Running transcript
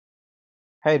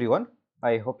Hi everyone,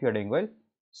 I hope you are doing well.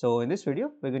 So in this video,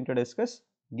 we're going to discuss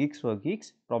Geeks for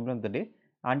Geeks problem of the day,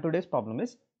 and today's problem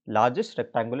is largest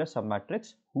rectangular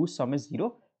submatrix whose sum is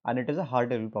 0 and it is a hard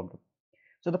level problem.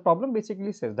 So the problem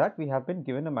basically says that we have been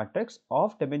given a matrix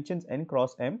of dimensions n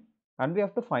cross m and we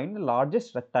have to find the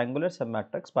largest rectangular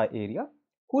submatrix by area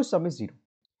whose sum is 0.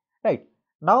 Right.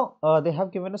 Now they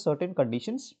have given a certain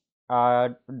conditions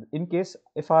in case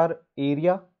if our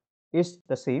area is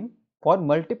the same for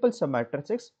multiple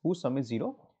submatrices whose sum is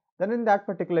 0, then in that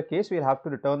particular case we will have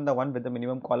to return the one with the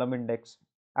minimum column index,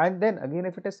 and then again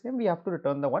if it is same we have to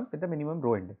return the one with the minimum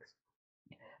row index.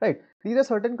 Right. These are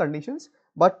certain conditions,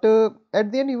 but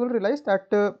at the end you will realize that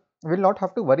we will not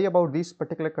have to worry about these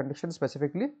particular conditions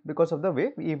specifically because of the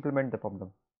way we implement the problem.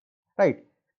 Right.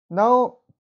 Now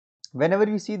whenever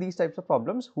we see these types of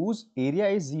problems whose area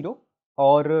is 0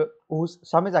 or whose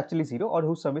sum is actually 0 or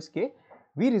whose sum is k,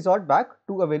 we resort back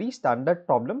to a very standard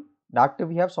problem that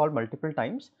we have solved multiple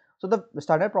times. So the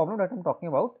standard problem that I'm talking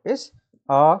about is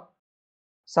a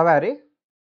subarray,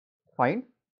 find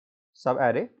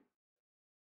subarray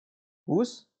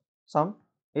whose sum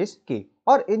is k,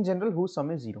 or in general whose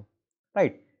sum is 0,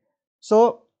 right?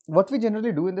 So what we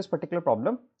generally do in this particular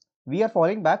problem, we are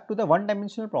falling back to the one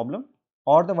dimensional problem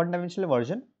or the one dimensional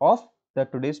version of the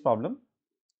today's problem.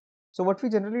 So what we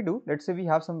generally do, let's say we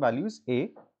have some values a,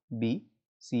 b,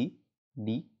 c,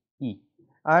 d, e,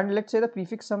 and let's say the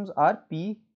prefix sums are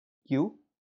p, q,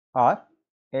 r,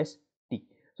 s, t.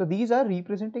 So these are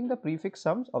representing the prefix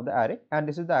sums of the array and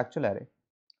this is the actual array.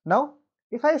 Now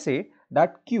if I say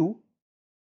that q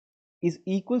is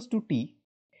equals to t,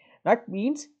 that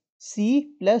means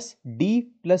c plus d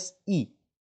plus e,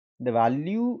 the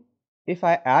value, if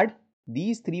I add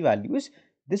these three values,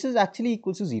 this is actually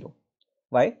equals to 0.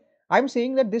 Why? I am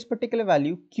saying that this particular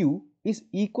value q is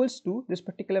equals to this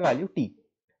particular value t.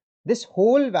 This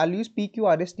whole values p, q,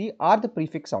 r, s, t are the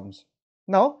prefix sums.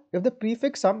 Now, if the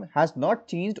prefix sum has not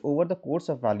changed over the course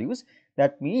of values,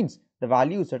 that means the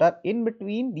values that are in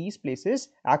between these places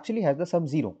actually has the sum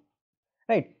 0.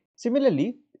 Right.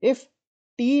 Similarly, if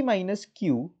t minus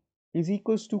q is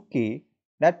equals to k,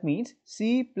 that means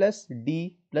c plus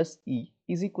d plus e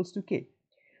is equals to k.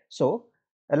 So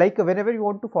like whenever you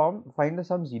want to find the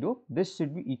sum 0, this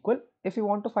should be equal. If you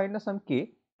want to find the sum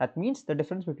k, that means the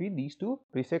difference between these two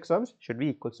prefix sums should be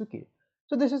equals to k.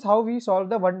 So this is how we solve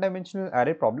the one dimensional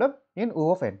array problem in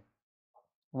O of n.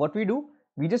 What we do,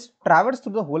 we just traverse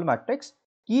through the whole matrix,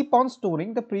 keep on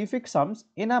storing the prefix sums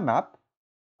in a map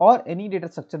or any data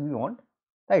structure we want,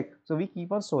 right? So we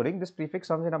keep on storing this prefix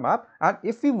sums in a map, and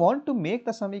if we want to make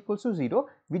the sum equals to 0,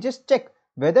 we just check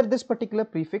whether this particular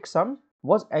prefix sum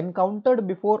was encountered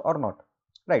before or not,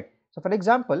 right? So for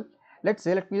example, let's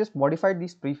say, let me just modify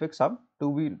this prefix sum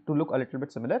to look a little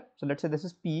bit similar. So let's say this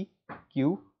is p,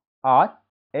 q, r,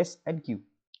 s and q,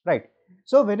 right?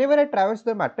 So whenever I traverse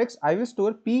the matrix, I will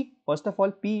store p, first of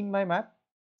all p in my map,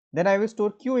 then I will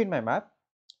store q in my map,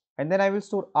 and then I will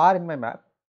store r in my map,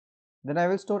 then I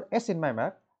will store s in my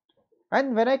map,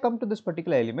 and when I come to this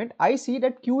particular element, I see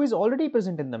that q is already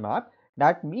present in the map.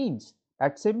 That means,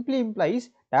 that simply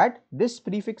implies that this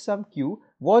prefix sum q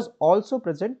was also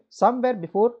present somewhere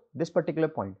before this particular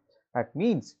point. That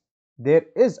means there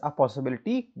is a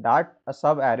possibility that a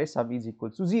subarray sum is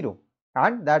equal to 0,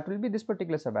 and that will be this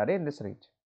particular subarray in this range,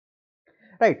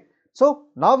 right? So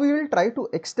now we will try to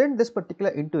extend this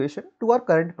particular intuition to our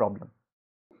current problem.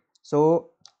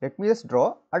 So let me just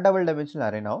draw a double dimensional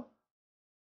array now.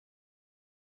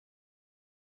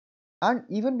 And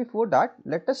even before that,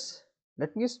 let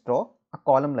me just draw a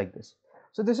column like this.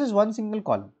 So this is one single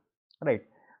column, right?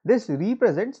 This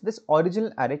represents this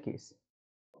original array case,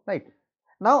 right?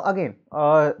 Now again,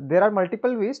 there are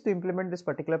multiple ways to implement this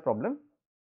particular problem,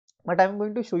 but I am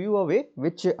going to show you a way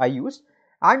which I use.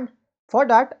 And for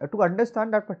that, to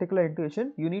understand that particular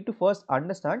intuition, you need to first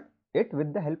understand it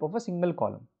with the help of a single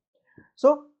column.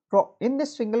 So in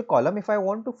this single column, if I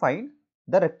want to find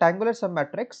the rectangular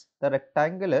submatrix, the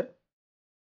rectangular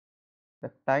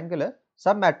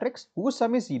submatrix whose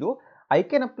sum is 0, I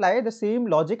can apply the same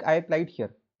logic I applied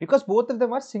here because both of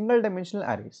them are single dimensional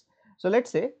arrays. So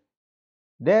let's say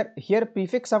there here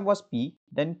prefix sum was p,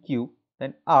 then q,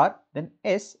 then r, then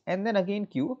s, and then again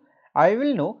q. I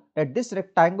will know that this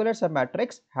rectangular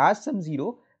submatrix has sum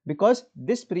 0 because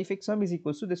this prefix sum is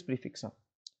equals to this prefix sum,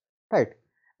 right?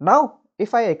 Now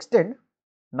if I extend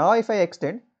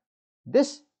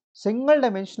this single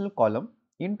dimensional column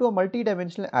into a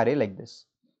multi-dimensional array like this.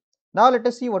 Now let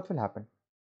us see what will happen.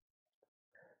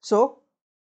 So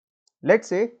let's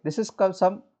say this is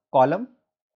some column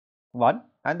 1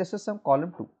 and this is some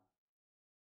column 2,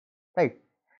 right?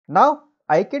 Now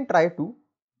I can try to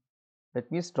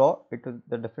Let me draw it with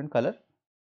the different color.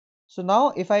 So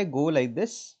now if I go like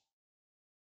this,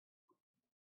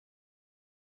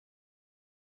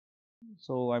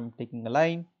 so I'm taking a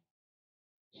line.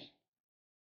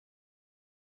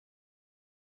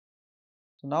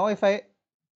 So now if I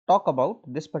talk about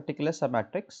this particular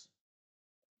submatrix,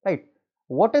 right,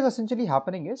 what is essentially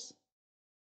happening is,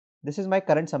 this is my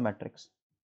current submatrix,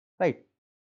 right.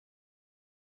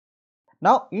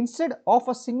 Now instead of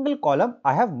a single column,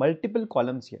 I have multiple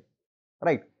columns here,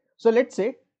 right. So let's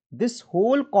say this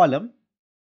whole column,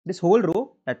 this whole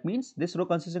row, that means this row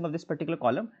consisting of this particular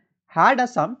column had a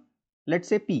sum, let's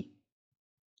say P.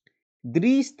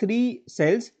 These three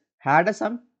cells had a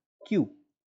sum Q,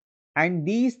 and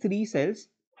these three cells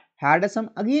had a sum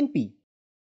again P,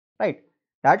 right.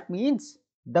 That means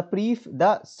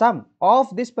the sum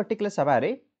of this particular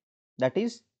subarray, that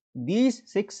is these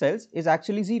 6 cells, is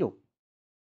actually 0,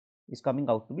 is coming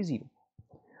out to be 0.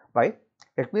 Why?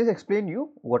 Let me just explain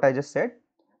you what I just said.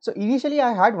 So initially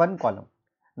I had one column.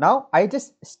 Now I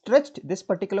just stretched this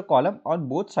particular column on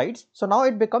both sides. So now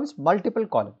it becomes multiple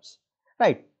columns,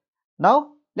 right.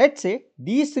 Now let's say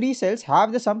these 3 cells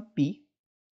have the sum P,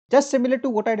 just similar to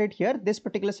what I did here. This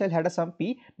particular cell had a sum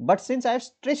P, but since I have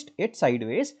stretched it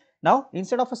sideways, now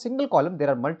instead of a single column, there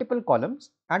are multiple columns,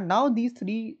 and now these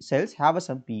 3 cells have a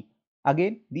sum P.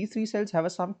 Again, these 3 cells have a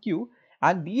sum Q,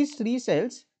 and these 3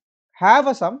 cells have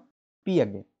a sum P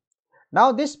again.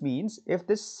 Now this means if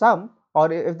this sum,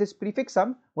 or if this prefix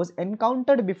sum was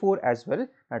encountered before as well,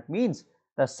 that means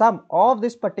the sum of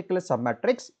this particular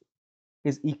submatrix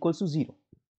is equal to 0,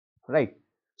 right.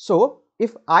 So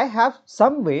if I have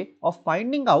some way of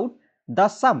finding out the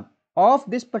sum of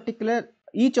this particular,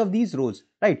 each of these rows,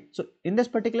 right. So in this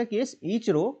particular case, each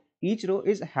row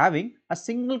is having a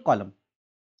single column,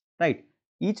 right.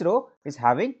 Each row is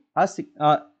having a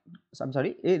I'm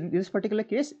sorry, in this particular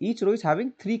case each row is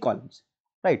having 3 columns,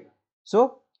 right.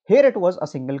 So here it was a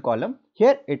single column,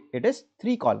 here it is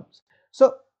 3 columns.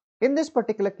 So in this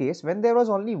particular case, when there was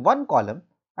only one column,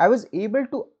 I was able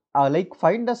to like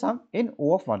find the sum in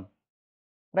O of 1,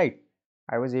 right.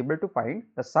 I was able to find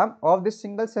the sum of this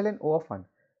single cell in O of 1.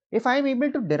 If I am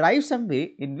able to derive some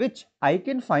way in which I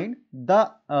can find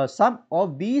the sum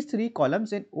of these 3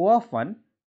 columns in O of 1,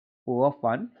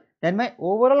 then my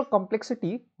overall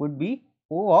complexity would be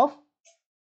O of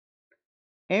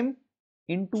m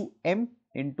into m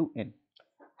into n.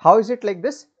 How is it like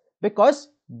this? Because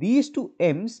these two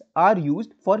m's are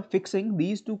used for fixing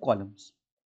these two columns,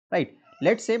 right.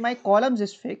 Let's say my columns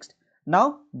is fixed.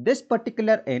 Now this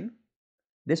particular n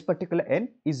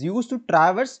is used to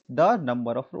traverse the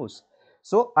number of rows.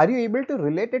 So are you able to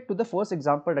relate it to the first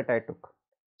example that I took?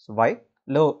 So why?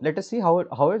 Let us see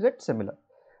how is it similar.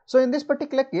 So in this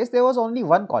particular case, there was only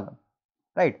one column,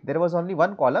 right. There was only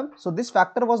one column. So this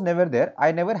factor was never there.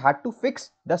 I never had to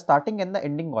fix the starting and the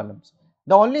ending columns.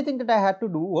 The only thing that I had to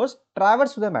do was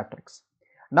traverse the matrix.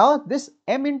 Now this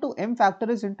m into m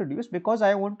factor is introduced because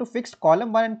I want to fix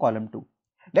column 1 and column 2.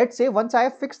 Let's say once I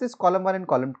have fixed this column 1 and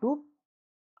column 2,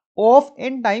 O of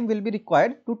n time will be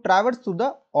required to traverse through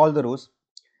all the rows,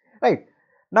 right.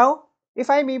 Now if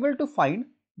I am able to find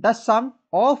the sum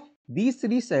of these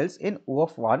 3 cells in O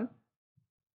of 1,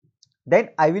 then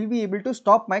I will be able to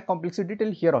stop my complexity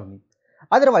till here only.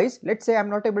 Otherwise, let's say I am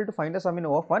not able to find the sum in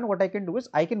O of 1, what I can do is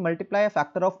I can multiply a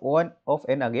factor of O of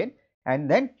n again,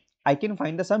 and then I can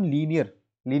find the sum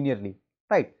linearly,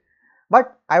 right.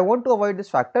 But I want to avoid this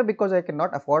factor because I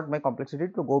cannot afford my complexity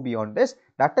to go beyond this.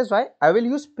 That is why I will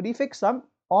use prefix sum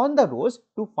on the rows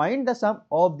to find the sum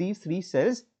of these 3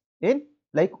 cells in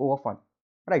like O of 1,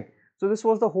 right. So this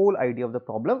was the whole idea of the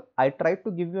problem. I tried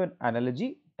to give you an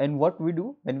analogy and what we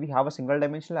do when we have a single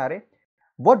dimensional array.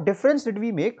 What difference did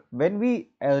we make when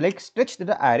we like stretched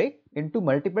the array into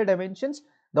multiple dimensions?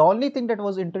 The only thing that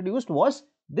was introduced was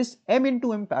this m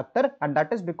into m factor, and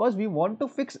that is because we want to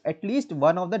fix at least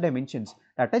one of the dimensions,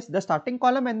 that is the starting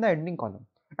column and the ending column.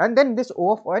 And then this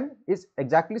O of 1 is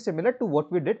exactly similar to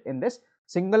what we did in this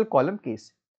single column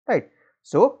case, right.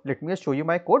 So let me just show you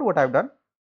my code, what I have done.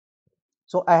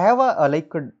 So I have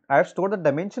I have stored the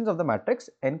dimensions of the matrix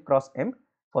n cross m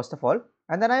first of all,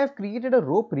 and then I have created a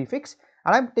row prefix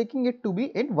and I am taking it to be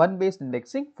in one based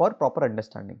indexing for proper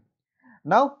understanding.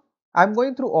 Now I am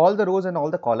going through all the rows and all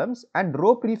the columns, and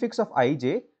row prefix of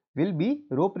ij will be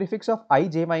row prefix of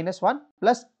ij minus 1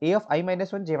 plus a of I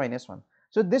minus 1 j minus 1.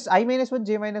 So this I minus 1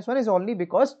 j minus 1 is only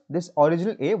because this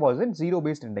original a was in 0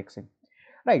 based indexing,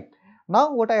 right.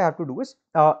 Now what I have to do is,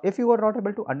 if you are not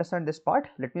able to understand this part,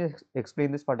 let me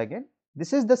explain this part again.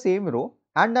 This is the same row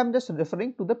and I am just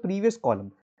referring to the previous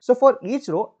column. So for each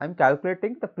row I am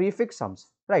calculating the prefix sums,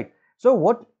 right. So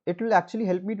what it will actually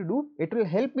help me to do, it will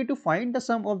help me to find the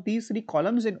sum of these three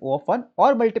columns in O of 1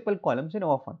 or multiple columns in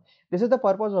O of 1. This is the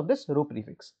purpose of this row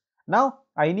prefix. Now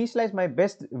I initialize my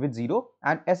best with 0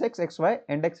 and sx, xy,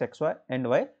 and x, xy, and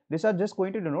y. These are just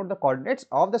going to denote the coordinates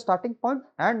of the starting point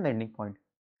and the ending point.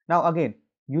 Now again,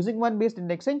 using one based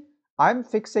indexing, I am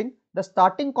fixing the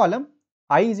starting column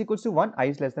I is equals to 1, I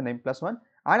is less than m plus 1,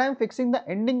 and I am fixing the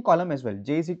ending column as well,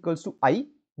 j is equals to I,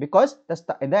 because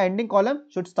the ending column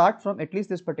should start from at least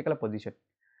this particular position,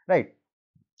 right?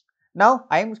 Now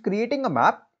I am creating a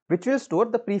map which will store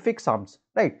the prefix sums,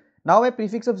 right? Now my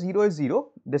prefix of 0 is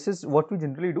 0. This is what we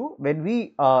generally do when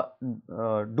we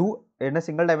do in a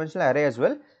single dimensional array as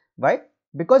well. Why?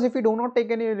 Because if we do not take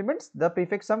any elements, the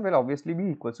prefix sum will obviously be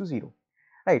equal to 0,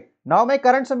 right? Now my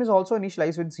current sum is also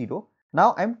initialized with 0.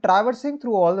 Now I am traversing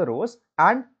through all the rows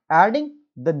and adding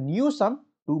the new sum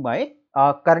to my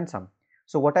current sum.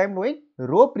 So what I am doing,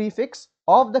 row prefix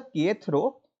of the kth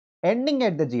row ending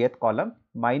at the jth column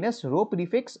minus row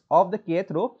prefix of the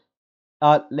kth row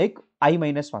like I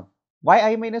minus 1. Why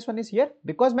I minus 1 is here?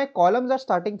 Because my columns are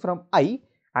starting from I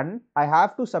and I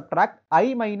have to subtract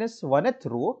I minus 1th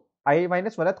row, I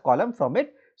minus 1th column from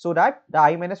it, so that the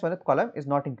I minus 1th column is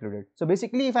not included. So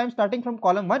basically if I am starting from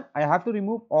column 1, I have to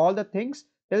remove all the things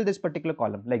till this particular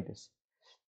column like this,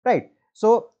 right?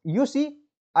 So you see,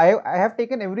 I have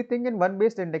taken everything in one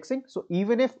based indexing. So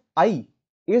even if I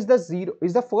is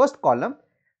the first column,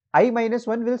 I minus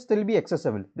 1 will still be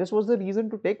accessible. This was the reason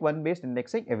to take one based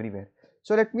indexing everywhere.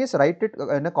 So let me just write it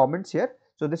in the comments here.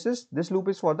 So this loop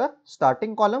is for the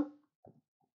starting column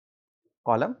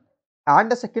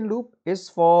and the second loop is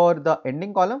for the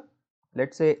ending column.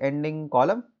 Let's say ending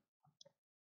column,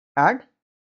 and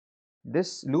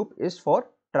this loop is for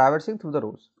traversing through the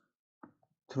rows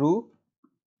through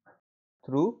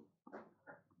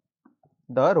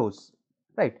the rows,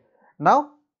 right?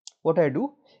 Now what I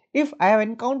do, if I have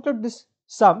encountered this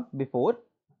sum before,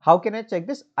 how can I check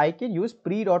this? I can use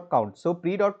pre.count. So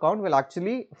pre.count will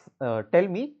actually tell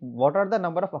me what are the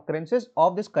number of occurrences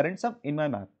of this current sum in my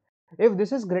map. If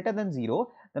this is greater than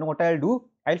 0, then what I'll do,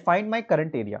 I'll find my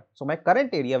current area. So my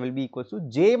current area will be equal to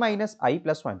j minus I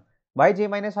plus 1. Why j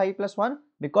minus I plus 1?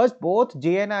 Because both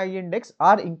j and I index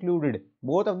are included.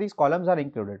 Both of these columns are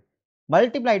included,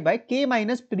 multiplied by k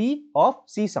minus pre of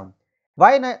C sum.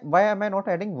 Why am I not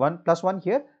adding 1 plus 1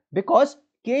 here? Because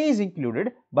k is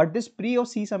included, but this pre of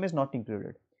C sum is not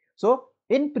included. So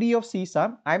in pre of C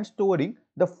sum, I am storing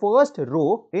the first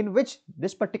row in which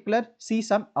this particular C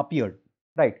sum appeared,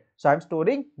 right? So I am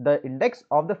storing the index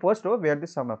of the first row where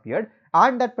this sum appeared,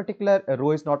 and that particular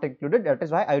row is not included. That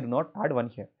is why I do not add 1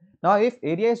 here. Now if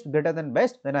area is greater than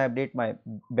best, then I update my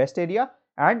best area,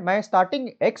 and my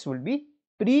starting x will be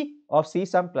pre of C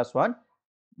sum plus 1.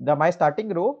 My starting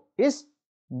row is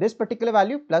this particular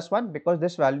value plus 1, because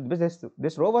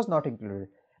this row was not included.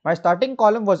 My starting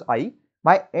column was I,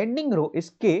 my ending row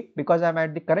is k because I am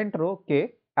at the current row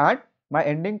k, and my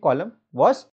ending column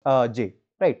was j,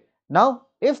 right? Now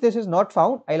if this is not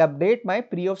found, I'll update my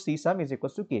pre of C sum is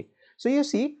equals to k. So you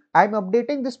see, I'm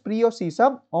updating this pre of C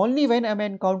sum only when I'm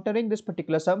encountering this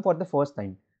particular sum for the first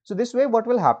time. So this way what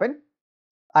will happen,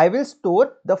 I will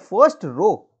store the first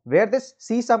row where this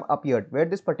C sum appeared, where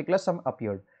this particular sum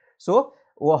appeared. So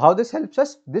how this helps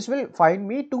us? This will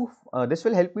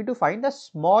help me to find the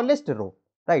smallest row,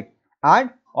 right? And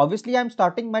obviously I am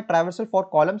starting my traversal for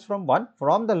columns from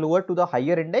the lower to the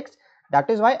higher index. That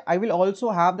is why I will also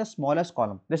have the smallest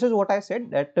column. This is what I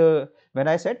said, that when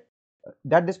I said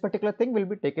that this particular thing will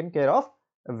be taken care of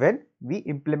when we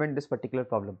implement this particular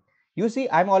problem. You see,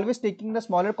 I'm always taking the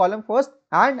smaller column first,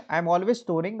 and I'm always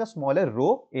storing the smaller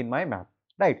row in my map,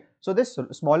 right? So this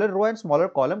smaller row and smaller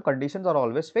column conditions are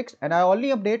always fixed, and I only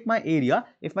update my area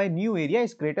if my new area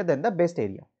is greater than the best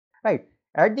area, right?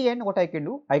 At the end, what I can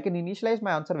do, I can initialize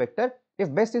my answer vector.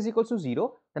 If best is equal to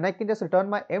 0, then I can just return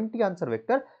my empty answer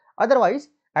vector. Otherwise,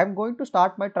 I'm going to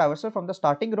start my traversal from the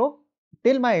starting row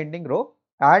till my ending row,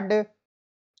 and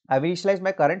I will initialize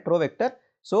my current row vector.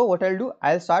 So what I'll do,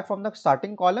 I'll start from the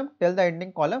starting column till the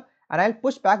ending column, and I'll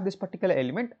push back this particular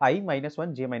element I minus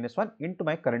 1, j minus 1 into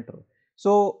my current row.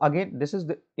 So again, this is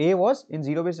the A was in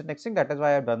zero based indexing, that is why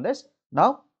I have done this.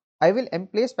 Now I will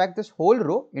place back this whole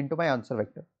row into my answer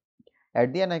vector.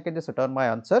 At the end, I can just return my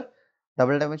answer,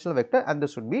 double dimensional vector, and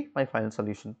this would be my final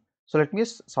solution. So let me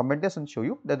submit this and show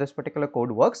you that this particular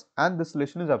code works and the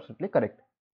solution is absolutely correct.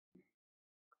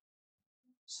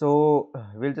 So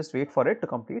we'll just wait for it to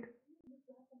complete.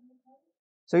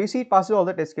 So you see, it passes all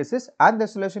the test cases and the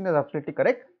solution is absolutely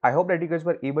correct. I hope that you guys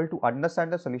were able to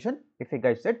understand the solution. If you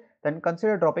guys did, then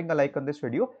consider dropping a like on this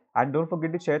video and don't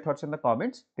forget to share thoughts in the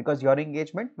comments, because your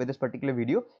engagement with this particular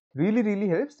video really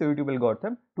helps the YouTube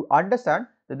algorithm to understand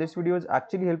that this video is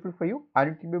actually helpful for you and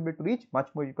it will be able to reach much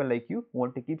more people like you who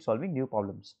want to keep solving new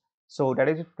problems. So that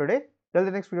is it for today. Till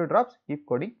the next video drops, keep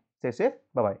coding, stay safe,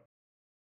 bye bye.